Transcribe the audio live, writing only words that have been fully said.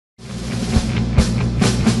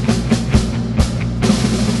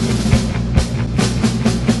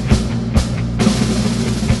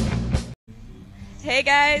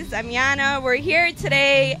guys, I'm Yana. We're here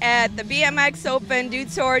today at the BMX Open Dude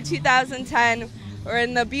Tour 2010. We're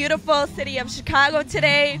in the beautiful city of Chicago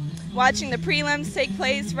today, watching the prelims take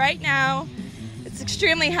place right now. It's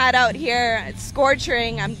extremely hot out here. It's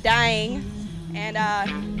scorching. I'm dying. And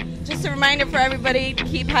just a reminder for everybody,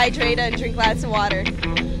 keep hydrated and drink lots of water.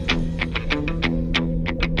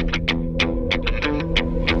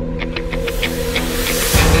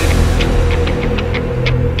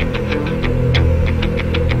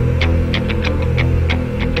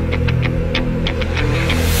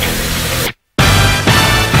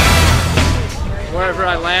 Wherever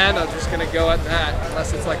I land, I'm just gonna go at that,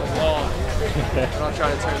 unless it's like a wall. And I'll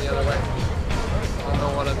try to turn the other way. I don't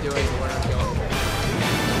know what I'm doing or where I'm going.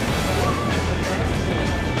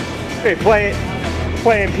 Hey,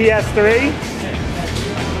 playing PS3?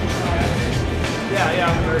 Yeah,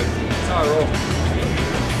 I'm hurt. That's how I roll. I'm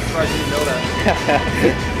surprised you didn't know that.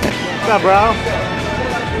 What's up, bro?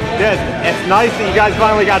 Good. It's nice that you guys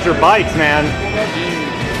finally got your bikes, man.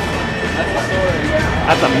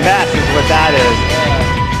 That's a mess is what that is.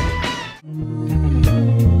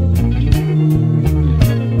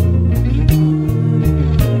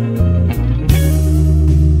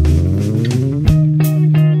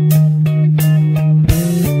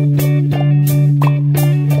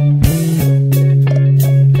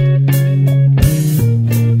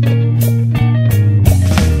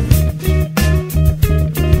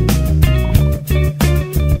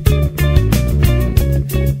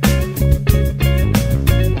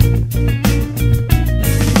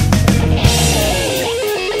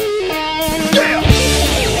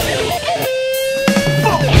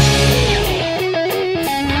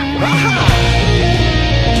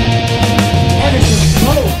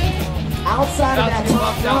 Outside of that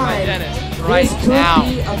top line, right this could now.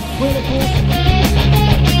 be a critical